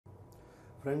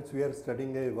Friends, we are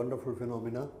studying a wonderful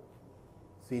phenomena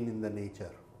seen in the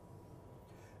nature.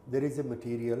 There is a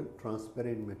material,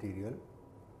 transparent material,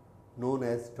 known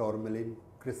as tourmaline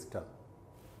crystal.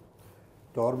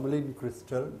 Tourmaline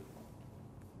crystal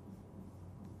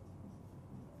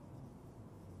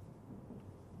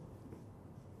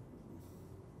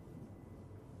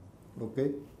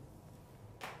okay,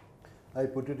 I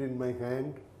put it in my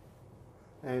hand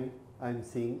and I am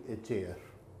seeing a chair.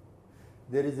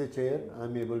 There is a chair, I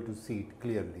am able to see it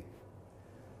clearly.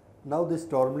 Now this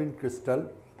tourmaline crystal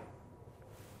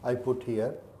I put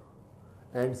here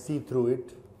and see through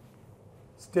it.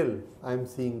 Still I am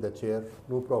seeing the chair,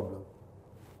 no problem.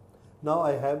 Now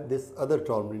I have this other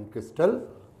tourmaline crystal,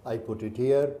 I put it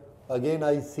here, again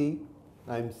I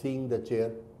am seeing the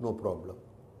chair, no problem.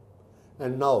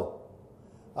 And now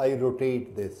I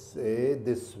rotate this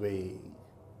this way.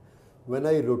 When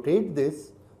I rotate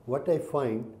this, what I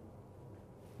find,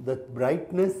 the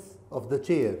brightness of the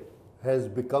chair has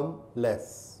become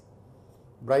less.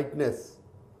 Brightness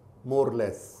more or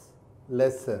less,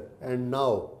 lesser, and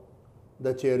now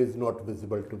the chair is not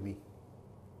visible to me.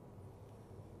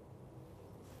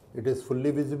 It is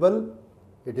fully visible,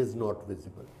 it is not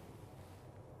visible.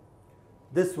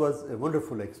 This was a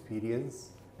wonderful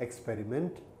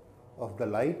experiment of the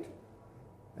light,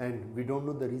 and we don't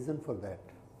know the reason for that.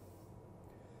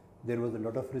 There was a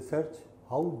lot of research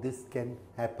how this can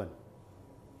happen,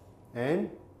 and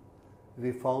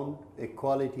we found a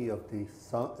quality of the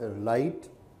light,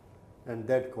 and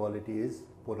that quality is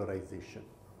polarization.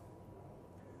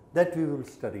 That we will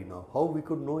study now. How we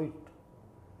could know it?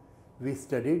 We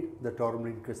studied the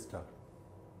tourmaline crystal.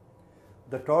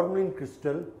 The tourmaline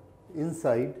crystal,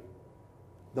 inside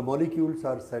the molecules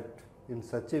are set in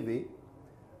such a way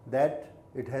that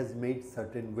it has made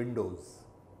certain windows,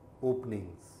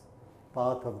 openings,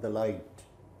 path of the light,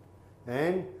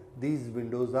 and these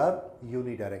windows are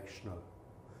unidirectional.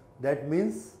 That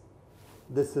means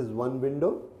this is one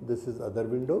window, this is other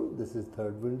window, this is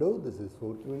third window, this is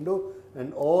fourth window,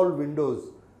 and all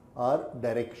windows are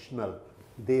directional.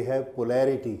 They have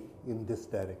polarity in this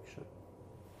direction.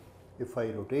 If I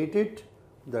rotate it,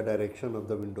 the direction of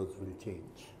the windows will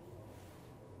change.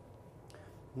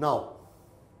 Now,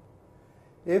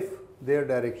 if their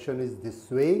direction is this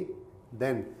way,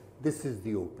 then this is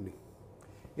the opening.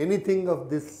 Anything of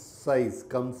this size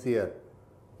comes here,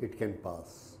 it can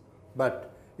pass.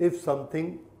 But if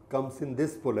something comes in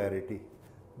this polarity,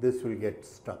 this will get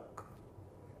stuck.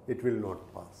 It will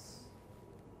not pass.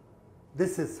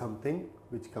 This is something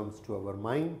which comes to our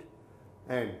mind,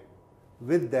 and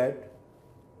with that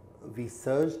we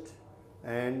searched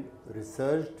and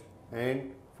researched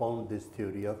and found this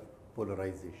theory of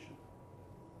polarization.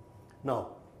 Now,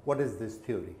 what is this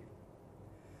theory?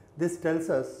 This tells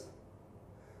us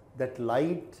that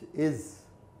light is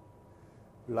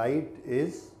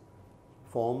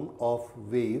form of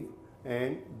wave,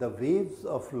 and the waves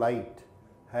of light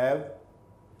have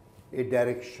a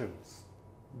directions.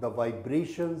 The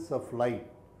vibrations of light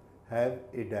have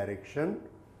a direction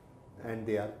and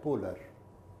they are polar.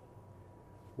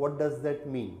 What does that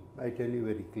mean? I tell you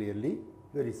very clearly,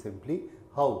 very simply,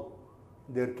 how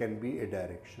there can be a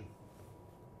direction.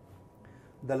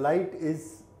 The light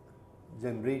is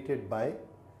generated by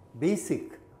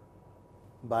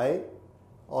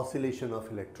oscillation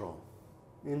of electron.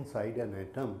 Inside an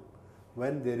atom,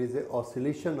 when there is a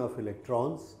oscillation of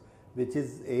electrons, which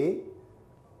is a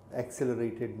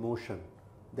accelerated motion,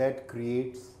 that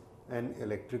creates an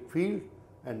electric field,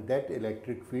 and that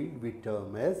electric field we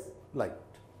term as light.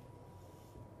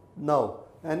 Now,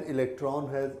 an electron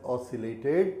has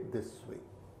oscillated this way.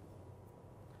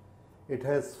 It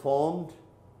has formed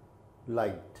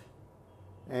light,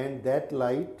 and that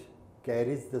light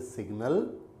carries the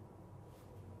signal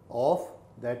of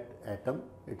that atom.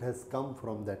 It has come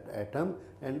from that atom,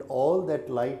 and all that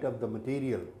light of the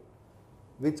material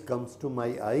which comes to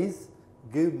my eyes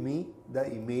give me the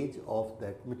image of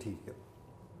that material.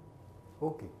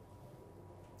 Okay.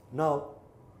 Now,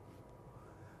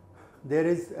 there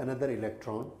is another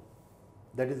electron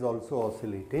that is also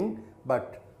oscillating,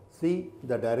 but see,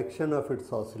 the direction of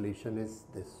its oscillation is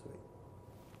this way.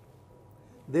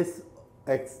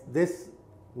 This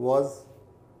was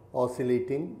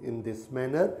oscillating in this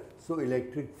manner, so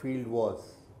electric field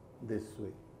was this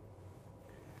way.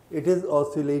 It is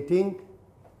oscillating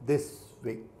this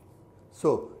way,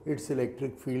 so its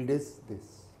electric field is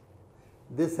this.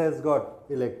 This has got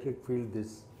electric field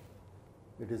this,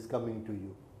 it is coming to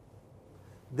you.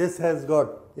 This has got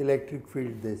electric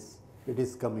field this, it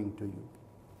is coming to you.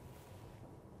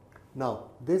 Now,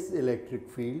 this electric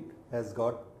field has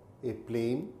got a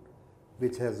plane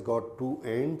which has got two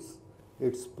ends,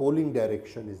 its poling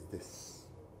direction is this.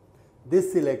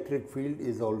 This electric field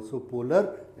is also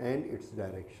polar and its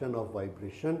direction of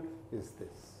vibration is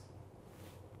this.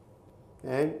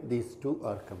 And these two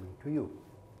are coming to you.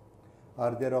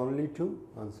 Are there only two?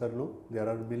 Answer no, there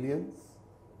are millions.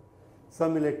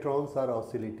 Some electrons are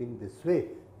oscillating this way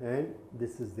and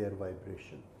this is their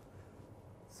vibration.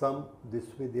 Some this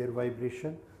way their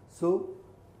vibration. So,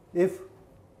 if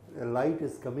a light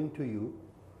is coming to you,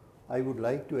 I would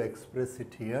like to express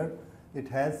it here. It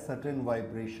has certain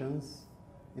vibrations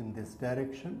in this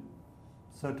direction,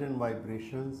 certain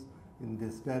vibrations in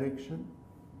this direction,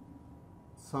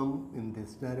 some in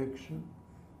this direction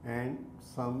and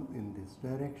some in this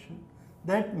direction.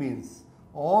 That means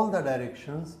all the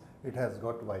directions it has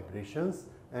got vibrations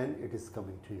and it is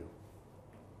coming to you.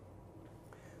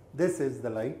 This is the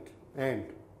light, and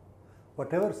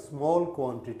whatever small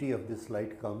quantity of this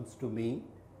light comes to me,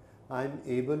 I am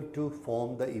able to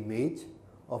form the image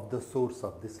of the source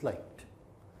of this light.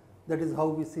 That is how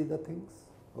we see the things.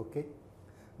 Okay.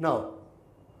 Now,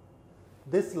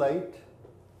 this light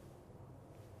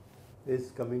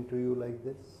is coming to you like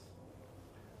this.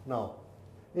 Now,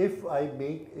 if I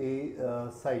make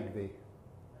a side way,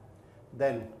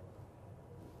 then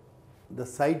the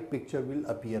side picture will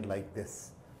appear like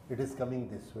this. It is coming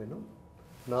this way, no?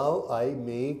 Now I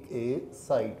make a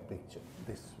side picture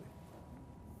this way.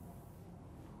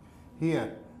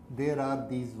 Here there are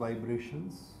these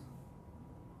vibrations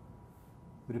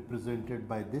represented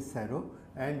by this arrow,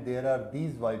 and there are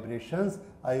these vibrations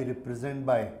I represent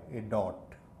by a dot.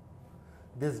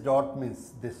 This dot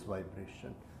means this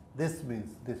vibration. This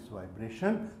means this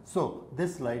vibration. So,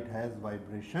 this light has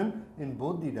vibration in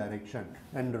both the direction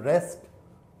and rest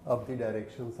of the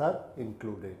directions are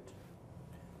included.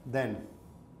 Then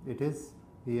it is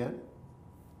here.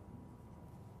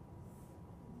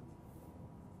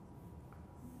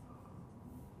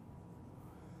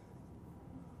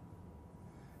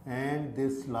 And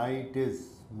this light is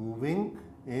moving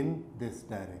in this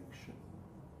direction.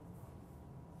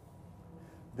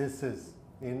 This is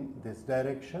in this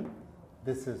direction.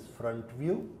 This is front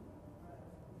view.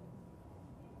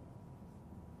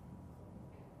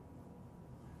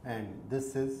 And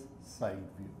this is side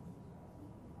view.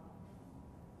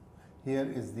 Here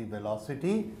is the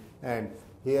velocity and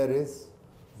here is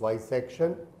y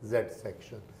section, z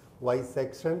section. Y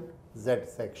section, z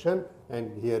section,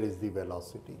 and here is the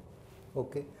velocity.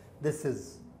 Okay. This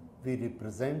is, we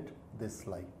represent this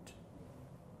light.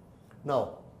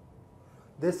 Now,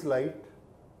 this light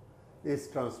is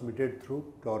transmitted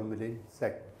through tourmaline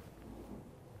sac.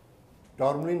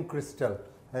 Tourmaline crystal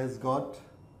has got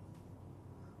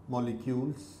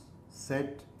molecules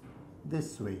set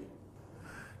this way.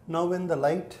 Now, when the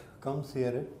light comes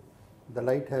here, the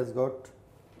light has got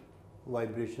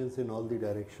vibrations in all the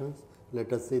directions.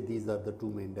 Let us say these are the two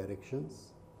main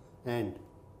directions, and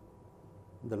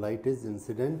the light is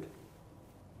incident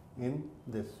in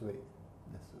this way.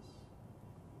 This is.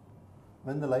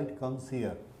 When the light comes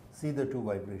here, see the two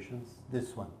vibrations,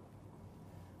 this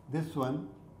one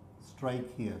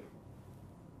strike here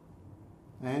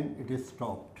and it is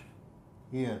stopped,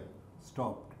 here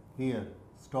stopped, here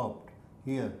stopped,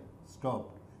 here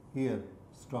stopped, here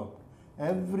stopped.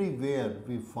 Everywhere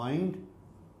we find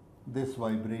this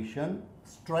vibration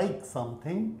strike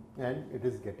something and it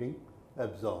is getting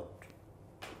absorbed.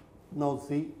 Now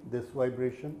see this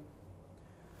vibration.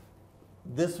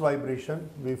 This vibration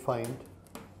we find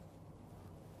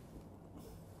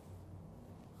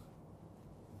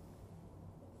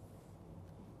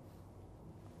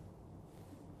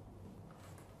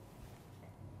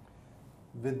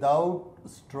without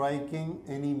striking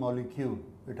any molecule,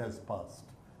 it has passed.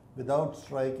 Without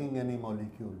striking any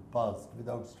molecule, passed.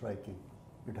 Without striking,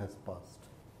 it has passed.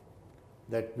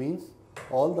 That means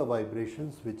all the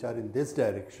vibrations which are in this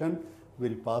direction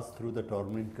will pass through the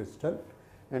tourmaline crystal,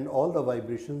 and all the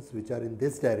vibrations which are in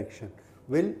this direction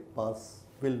will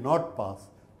not pass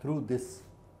through this.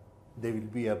 They will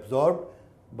be absorbed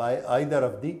by either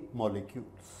of the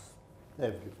molecules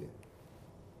everywhere.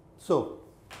 So,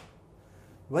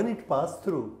 when it passed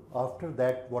through, after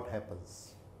that what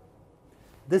happens?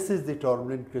 This is the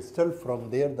tourmaline crystal. From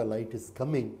there the light is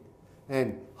coming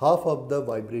and half of the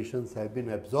vibrations have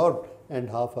been absorbed and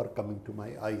half are coming to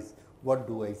my eyes. What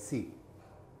do I see?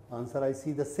 Answer, I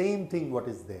see the same thing what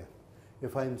is there.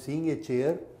 If I am seeing a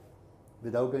chair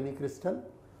without any crystal,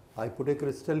 I put a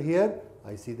crystal here,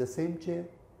 I see the same chair.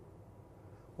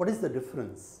 What is the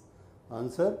difference?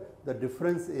 Answer, the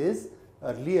difference is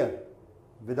earlier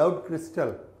without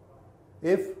crystal,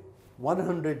 if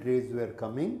 100 rays were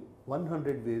coming,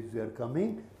 100 waves were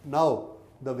coming, now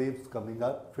the waves coming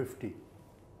are 50.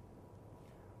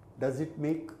 Does it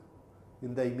make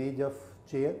in the image of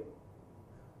chair?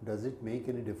 Does it make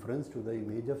any difference to the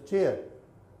image of chair?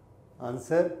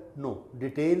 Answer, no.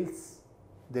 Details,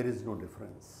 there is no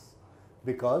difference,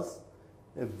 because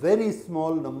a very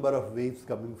small number of waves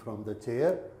coming from the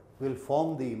chair will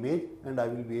form the image and I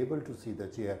will be able to see the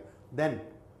chair. Then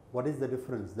what is the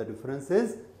difference? The difference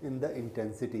is in the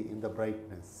intensity, in the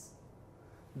brightness.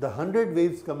 The 100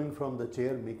 waves coming from the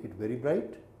chair make it very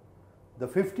bright. The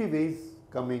 50 waves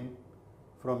coming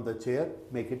from the chair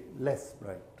make it less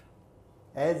bright,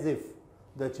 as if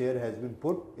the chair has been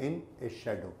put in a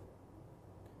shadow.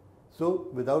 So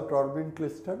without torbident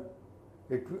crystal,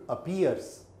 it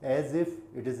appears as if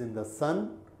it is in the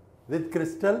sun. With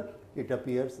crystal, it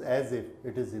appears as if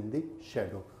it is in the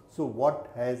shadow. So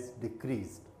what has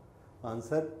decreased?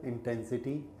 Answer,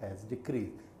 intensity has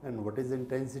decreased. And what is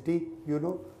intensity? You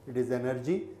know, it is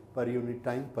energy per unit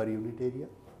time per unit area.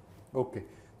 Okay.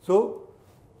 So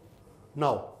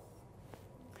now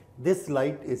this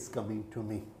light is coming to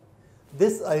me.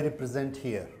 This I represent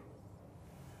here.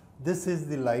 This is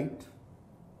the light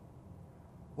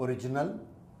original,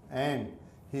 and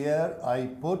here I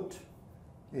put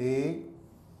a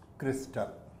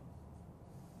crystal.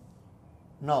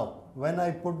 Now when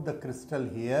I put the crystal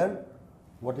here,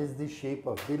 what is the shape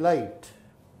of the light?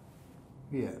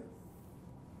 Here.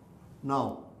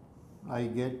 Now I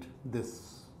get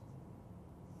this.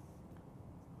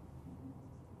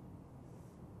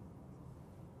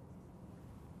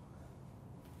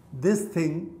 This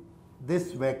thing,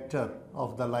 this vector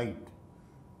of the light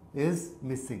is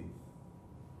missing.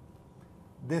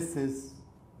 This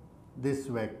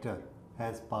vector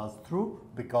has passed through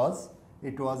because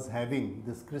it was having,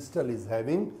 this crystal is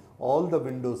having all the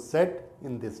windows set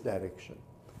in this direction.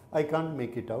 I can't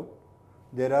make it out.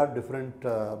 There are different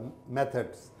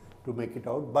methods to make it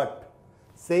out, but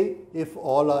say if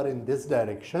all are in this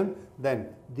direction, then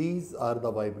these are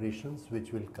the vibrations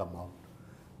which will come out.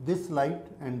 This light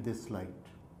and this light,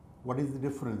 what is the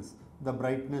difference? The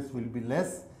brightness will be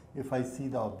less if I see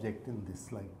the object in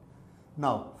this light.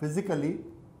 Now physically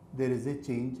there is a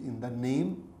change in the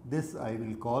name. This I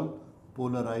will call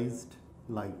polarized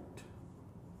light.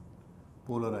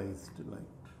 Polarized light.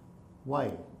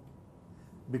 Why?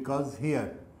 Because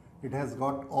here it has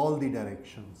got all the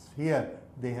directions. Here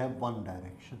they have one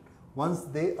direction. Once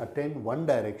they attain one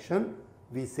direction,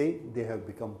 we say they have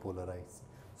become polarized.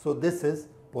 So this is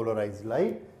polarized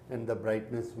light, and the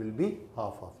brightness will be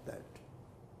half of that.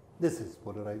 This is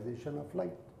polarization of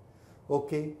light.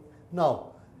 Okay.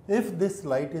 Now if this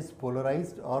light is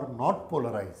polarized or not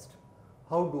polarized,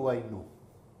 how do I know?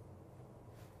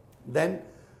 Then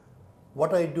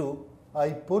what I do, I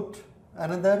put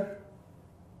another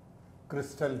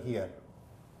crystal here,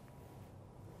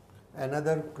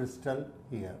 another crystal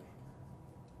here.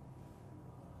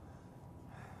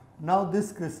 Now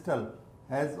this crystal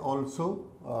has also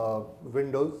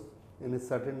windows in a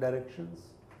certain directions.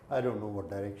 I don't know what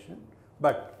direction,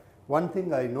 but one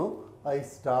thing I know, I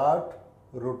start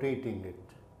rotating it.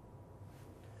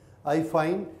 I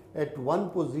find at one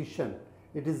position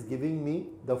it is giving me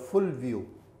the full view,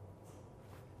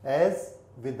 as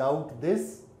without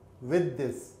this, with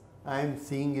this, I am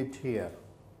seeing it here.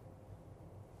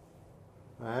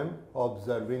 I am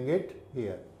observing it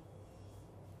here.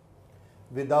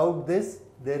 Without this,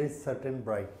 there is certain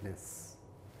brightness.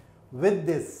 With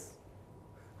this,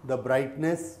 the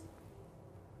brightness,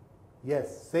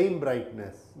 yes, same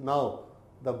brightness. Now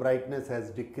the brightness has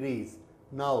decreased.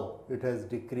 Now it has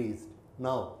decreased.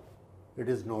 Now it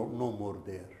is no more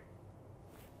there.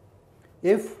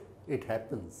 If it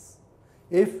happens,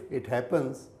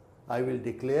 I will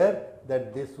declare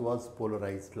that this was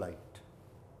polarized light.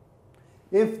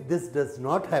 If this does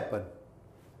not happen,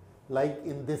 like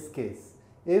in this case,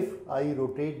 if I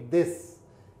rotate this,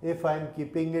 if I am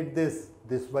keeping it this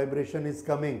vibration is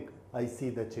coming, I see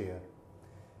the chair.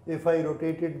 If I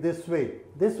rotate it this way,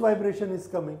 this vibration is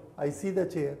coming, I see the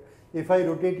chair. If I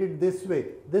rotate it this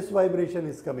way, this vibration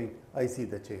is coming, I see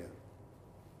the chair.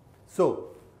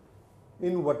 So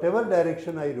in whatever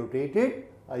direction I rotate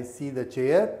it, I see the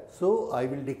chair. So I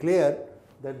will declare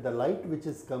that the light which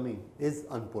is coming is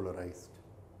unpolarized.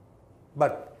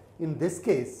 But in this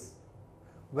case,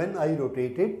 when I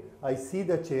rotate it, I see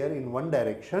the chair in one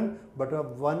direction,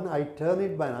 but when I turn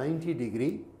it by 90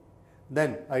 degree,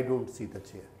 then I don't see the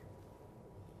chair.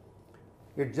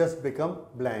 It just becomes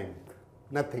blank,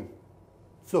 nothing.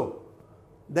 So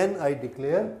then I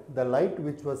declare the light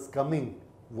which was coming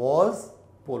was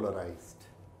polarized,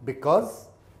 because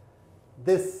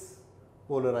this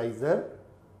polarizer,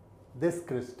 this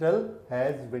crystal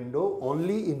has window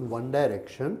only in one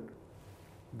direction,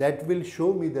 that will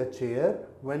show me the chair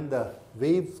when the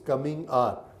waves coming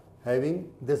are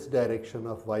having this direction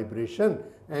of vibration,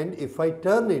 and if I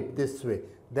turn it this way,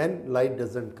 then light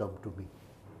doesn't come to me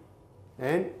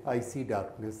and I see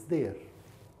darkness there.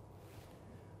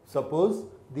 Suppose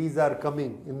these are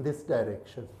coming in this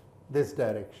direction.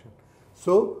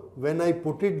 So when I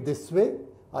put it this way,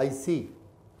 I see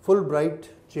full bright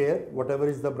chair, whatever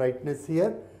is the brightness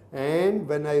here, and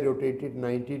when I rotate it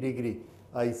 90 degree,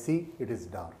 I see it is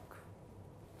dark.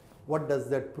 What does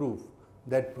that prove?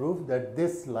 That proves that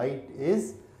this light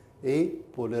is a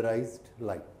polarized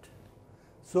light.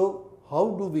 So how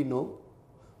do we know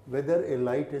whether a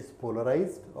light is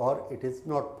polarized or it is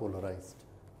not polarized?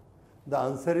 The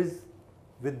answer is,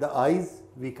 with the eyes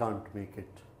we can't make it.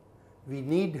 We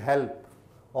need help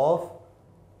of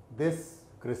this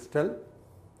crystal,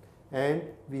 and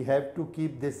we have to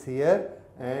keep this here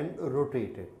and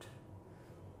rotate it.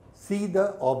 See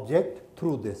the object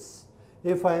through this.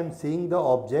 If I am seeing the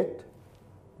object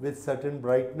with certain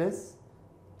brightness,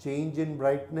 change in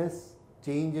brightness,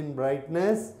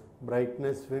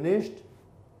 brightness finished,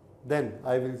 then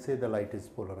I will say the light is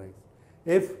polarized.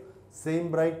 If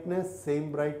same brightness,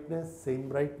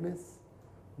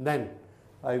 then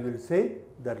I will say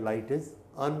that light is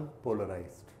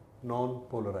unpolarized,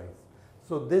 non-polarized.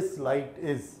 So this light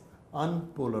is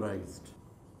unpolarized.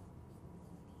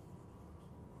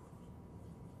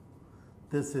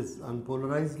 This is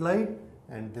unpolarized light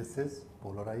and this is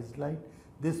polarized light.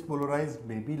 This polarized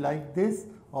may be like this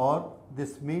or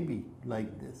this may be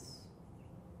like this.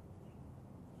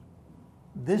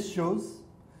 This shows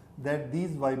that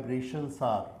these vibrations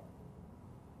are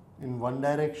in one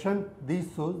direction. This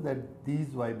shows that these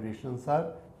vibrations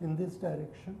are in this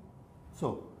direction.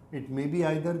 So it may be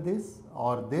either this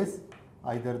or this,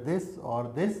 either this or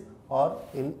this, or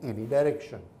in any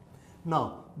direction.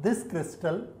 Now this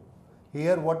crystal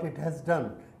here, what it has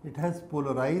done, it has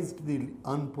polarized the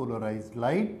unpolarized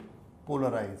light,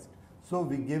 polarized. So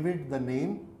we give it the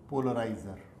name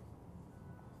polarizer.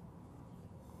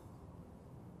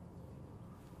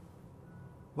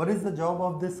 What is the job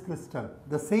of this crystal?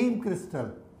 The same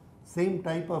crystal, same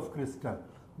type of crystal,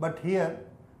 but here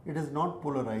it is not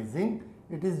polarizing,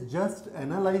 it is just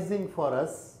analyzing for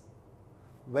us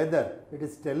whether, it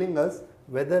is telling us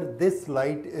whether this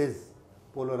light is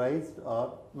polarized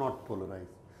or not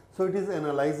polarized. So it is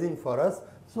analyzing for us,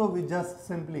 so we just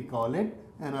simply call it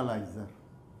analyzer.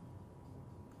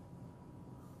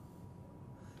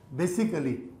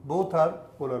 Basically both are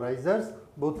polarizers,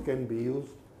 both can be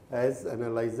used as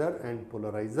analyzer and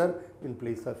polarizer in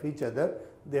place of each other.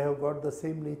 They have got the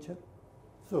same nature.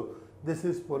 So this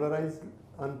is polarized,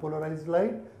 unpolarized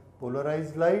light,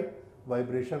 polarized light,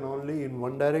 vibration only in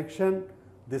one direction.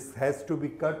 This has to be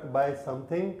cut by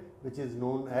something which is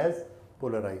known as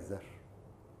polarizer.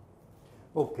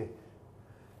 Okay.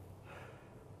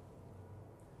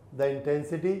 The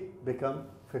intensity become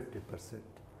 50%.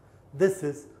 This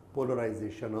is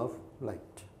polarization of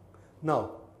light.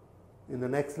 Now, in the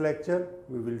next lecture,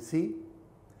 we will see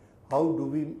how do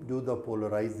we do the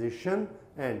polarization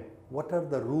and what are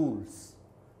the rules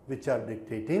which are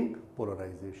dictating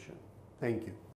polarization. Thank you.